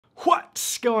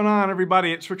What's going on,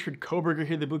 everybody? It's Richard Koberger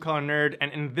here, the Blue Collar Nerd,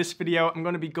 and in this video, I'm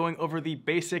going to be going over the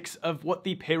basics of what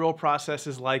the payroll process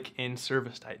is like in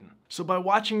ServiceTitan. So by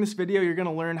watching this video, you're going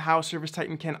to learn how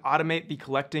ServiceTitan can automate the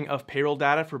collecting of payroll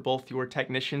data for both your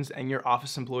technicians and your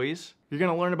office employees. You're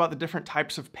going to learn about the different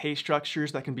types of pay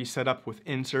structures that can be set up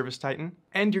within ServiceTitan.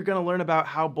 And you're going to learn about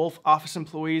how both office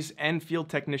employees and field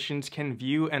technicians can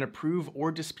view and approve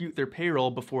or dispute their payroll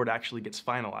before it actually gets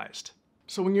finalized.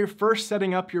 So when you're first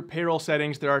setting up your payroll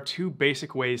settings, there are two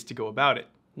basic ways to go about it.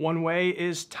 One way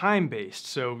is time-based,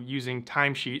 so using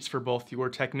timesheets for both your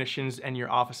technicians and your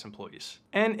office employees.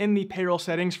 And in the payroll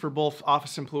settings for both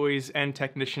office employees and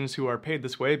technicians who are paid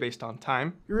this way based on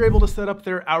time, you're able to set up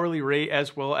their hourly rate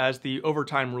as well as the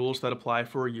overtime rules that apply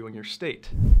for you and your state.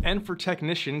 And for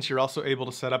technicians, you're also able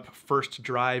to set up first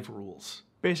drive rules,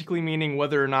 basically meaning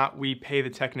whether or not we pay the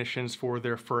technicians for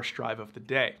their first drive of the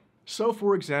day. So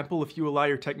for example, if you allow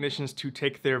your technicians to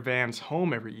take their vans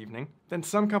home every evening, then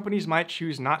some companies might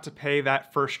choose not to pay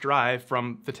that first drive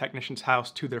from the technician's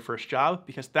house to their first job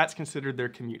because that's considered their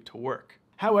commute to work.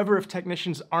 However, if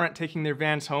technicians aren't taking their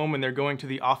vans home and they're going to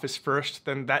the office first,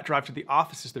 then that drive to the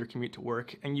office is their commute to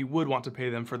work, and you would want to pay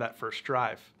them for that first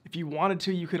drive. If you wanted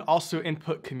to, you could also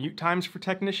input commute times for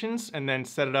technicians and then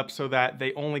set it up so that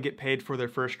they only get paid for their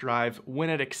first drive when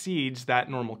it exceeds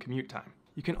that normal commute time.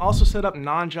 You can also set up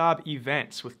non-job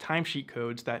events with timesheet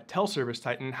codes that tell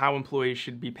ServiceTitan how employees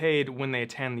should be paid when they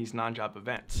attend these non-job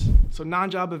events. So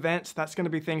non-job events, that's going to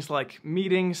be things like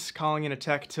meetings, calling in a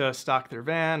tech to stock their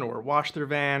van or wash their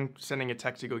van, sending a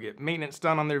tech to go get maintenance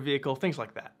done on their vehicle, things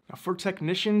like that. Now for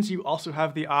technicians, you also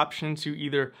have the option to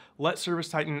either let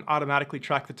ServiceTitan automatically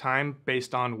track the time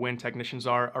based on when technicians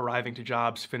are arriving to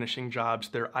jobs, finishing jobs,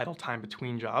 their idle time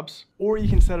between jobs, or you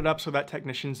can set it up so that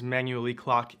technicians manually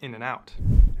clock in and out.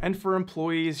 And for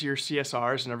employees, your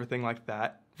CSRs and everything like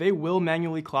that, they will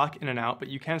manually clock in and out, but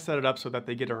you can set it up so that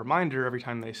they get a reminder every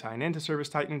time they sign into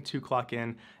ServiceTitan to clock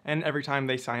in, and every time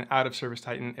they sign out of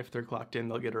ServiceTitan, if they're clocked in,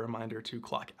 they'll get a reminder to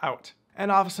clock out.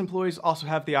 And office employees also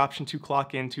have the option to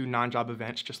clock into non-job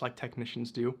events just like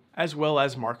technicians do, as well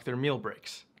as mark their meal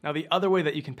breaks. Now the other way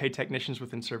that you can pay technicians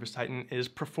within ServiceTitan is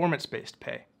performance-based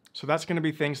pay. So that's going to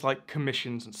be things like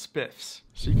commissions and spiffs.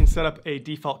 So you can set up a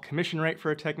default commission rate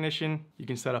for a technician, you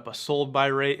can set up a sold by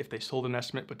rate if they sold an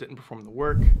estimate but didn't perform the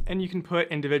work, and you can put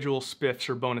individual spiffs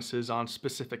or bonuses on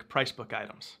specific price book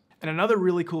items. And another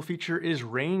really cool feature is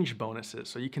range bonuses,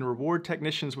 so you can reward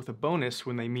technicians with a bonus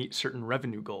when they meet certain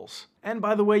revenue goals. And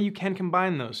by the way, you can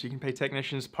combine those, so you can pay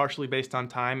technicians partially based on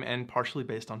time and partially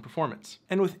based on performance.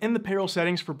 And within the payroll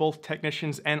settings for both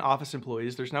technicians and office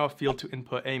employees, there's now a field to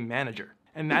input a manager.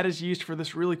 And that is used for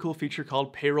this really cool feature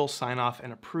called payroll sign-off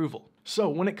and approval. So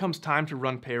when it comes time to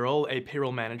run payroll, a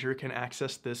payroll manager can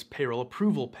access this payroll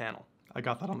approval panel. I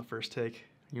got that on the first take.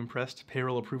 Are you impressed?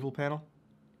 Payroll approval panel?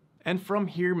 And from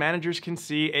here, managers can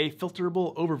see a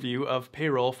filterable overview of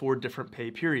payroll for different pay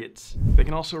periods. They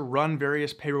can also run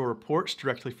various payroll reports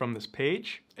directly from this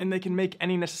page, and they can make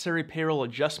any necessary payroll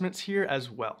adjustments here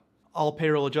as well. All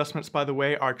payroll adjustments, by the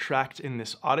way, are tracked in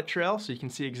this audit trail, so you can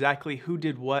see exactly who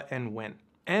did what and when.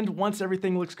 And once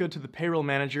everything looks good to the payroll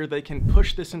manager, they can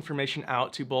push this information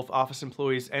out to both office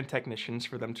employees and technicians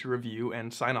for them to review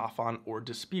and sign off on or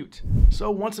dispute.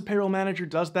 So once a payroll manager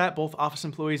does that, both office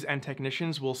employees and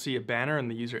technicians will see a banner in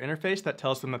the user interface that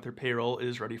tells them that their payroll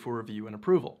is ready for review and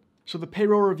approval. So the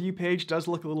payroll review page does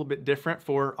look a little bit different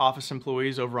for office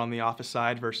employees over on the office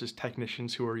side versus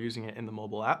technicians who are using it in the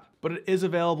mobile app, but it is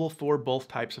available for both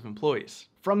types of employees.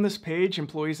 From this page,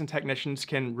 employees and technicians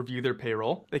can review their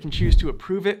payroll. They can choose to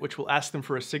approve it, which will ask them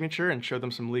for a signature and show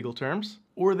them some legal terms,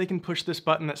 or they can push this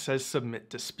button that says Submit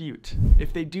Dispute.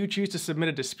 If they do choose to submit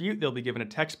a dispute, they'll be given a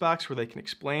text box where they can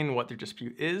explain what their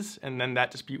dispute is, and then that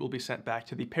dispute will be sent back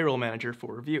to the payroll manager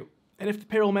for review. And if the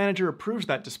payroll manager approves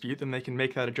that dispute, then they can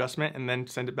make that adjustment and then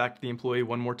send it back to the employee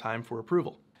one more time for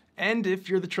approval. And if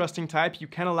you're the trusting type, you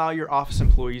can allow your office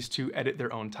employees to edit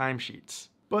their own timesheets.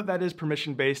 But that is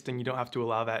permission-based and you don't have to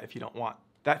allow that if you don't want.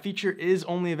 That feature is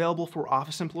only available for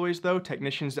office employees though.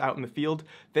 Technicians out in the field,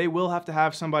 they will have to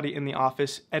have somebody in the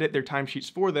office edit their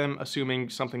timesheets for them, assuming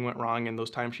something went wrong and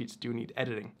those timesheets do need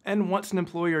editing. And once an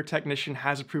employee or technician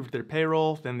has approved their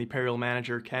payroll, then the payroll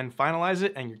manager can finalize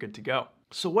it and you're good to go.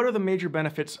 So what are the major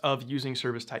benefits of using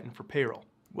ServiceTitan for payroll?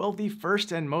 Well, the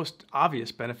first and most obvious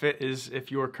benefit is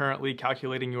if you are currently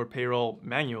calculating your payroll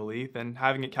manually, then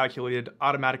having it calculated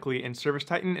automatically in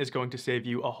ServiceTitan is going to save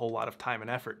you a whole lot of time and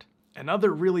effort.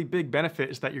 Another really big benefit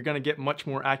is that you're going to get much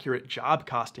more accurate job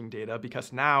costing data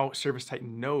because now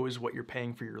ServiceTitan knows what you're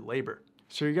paying for your labor.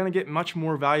 So you're going to get much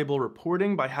more valuable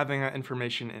reporting by having that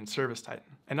information in ServiceTitan.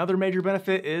 Another major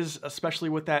benefit is, especially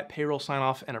with that payroll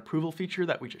sign-off and approval feature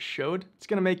that we just showed, it's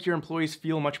going to make your employees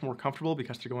feel much more comfortable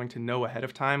because they're going to know ahead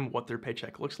of time what their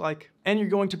paycheck looks like. And you're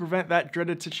going to prevent that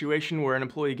dreaded situation where an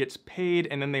employee gets paid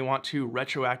and then they want to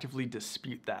retroactively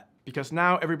dispute that. Because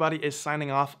now everybody is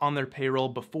signing off on their payroll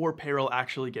before payroll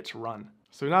actually gets run.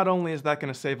 So not only is that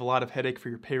going to save a lot of headache for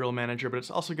your payroll manager, but it's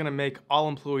also going to make all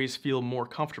employees feel more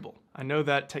comfortable. I know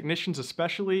that technicians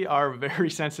especially are very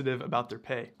sensitive about their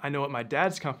pay. I know at my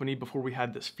dad's company, before we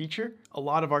had this feature, a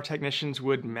lot of our technicians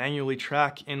would manually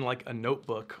track in like a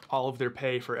notebook all of their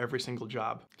pay for every single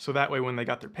job. So that way when they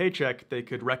got their paycheck, they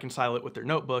could reconcile it with their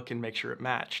notebook and make sure it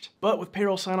matched. But with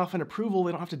payroll sign-off and approval,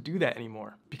 they don't have to do that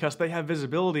anymore because they have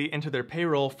visibility into their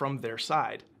payroll from their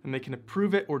side. And they can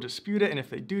approve it or dispute it, and if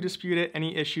they do dispute it,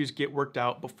 any issues get worked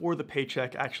out before the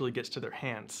paycheck actually gets to their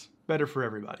hands. Better for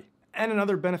everybody. And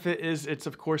another benefit is it's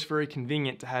of course very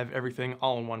convenient to have everything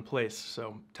all in one place.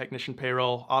 So technician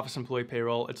payroll, office employee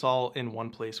payroll, it's all in one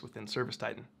place within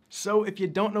ServiceTitan. So if you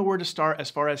don't know where to start as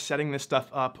far as setting this stuff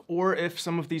up, or if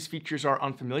some of these features are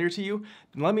unfamiliar to you,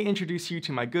 then let me introduce you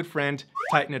to my good friend,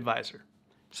 Titan Advisor.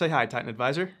 Say hi, Titan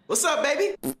Advisor. What's up,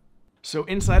 baby? So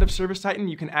inside of ServiceTitan,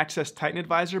 you can access Titan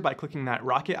Advisor by clicking that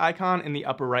rocket icon in the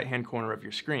upper right-hand corner of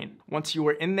your screen. Once you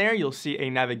are in there, you'll see a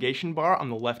navigation bar on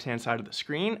the left-hand side of the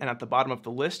screen, and at the bottom of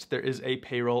the list, there is a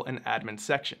payroll and admin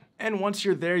section. And once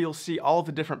you're there, you'll see all of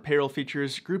the different payroll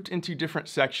features grouped into different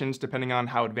sections depending on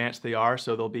how advanced they are,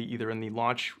 so they'll be either in the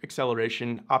launch,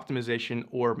 acceleration, optimization,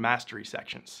 or mastery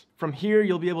sections. From here,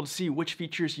 you'll be able to see which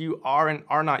features you are and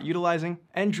are not utilizing,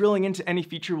 and drilling into any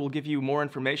feature will give you more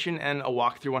information and a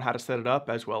walkthrough on how to set it up,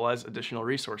 as well as additional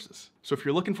resources. So if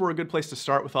you're looking for a good place to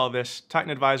start with all this,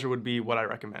 Titan Advisor would be what I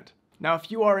recommend. Now,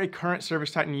 if you are a current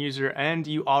ServiceTitan user and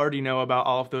you already know about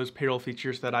all of those payroll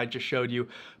features that I just showed you,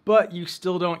 but you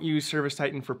still don't use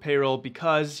ServiceTitan for payroll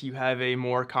because you have a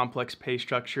more complex pay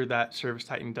structure that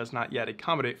ServiceTitan does not yet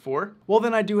accommodate for, well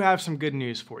then I do have some good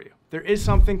news for you. There is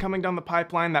something coming down the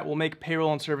pipeline that will make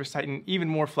payroll and ServiceTitan even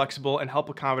more flexible and help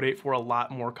accommodate for a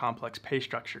lot more complex pay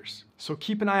structures. So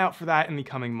keep an eye out for that in the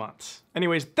coming months.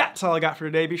 Anyways, that's all I got for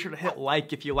today. Be sure to hit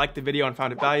like if you liked the video and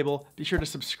found it valuable. Be sure to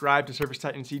subscribe to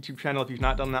ServiceTitan's YouTube channel if you've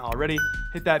not done that already.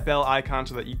 Hit that bell icon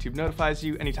so that YouTube notifies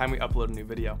you anytime we upload a new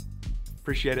video.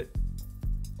 Appreciate it.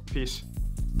 Peace.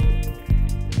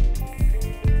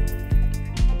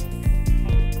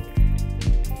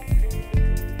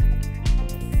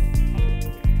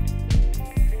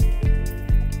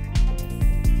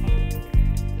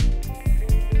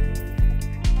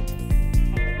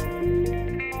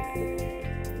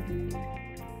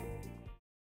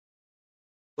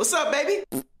 What's up, baby?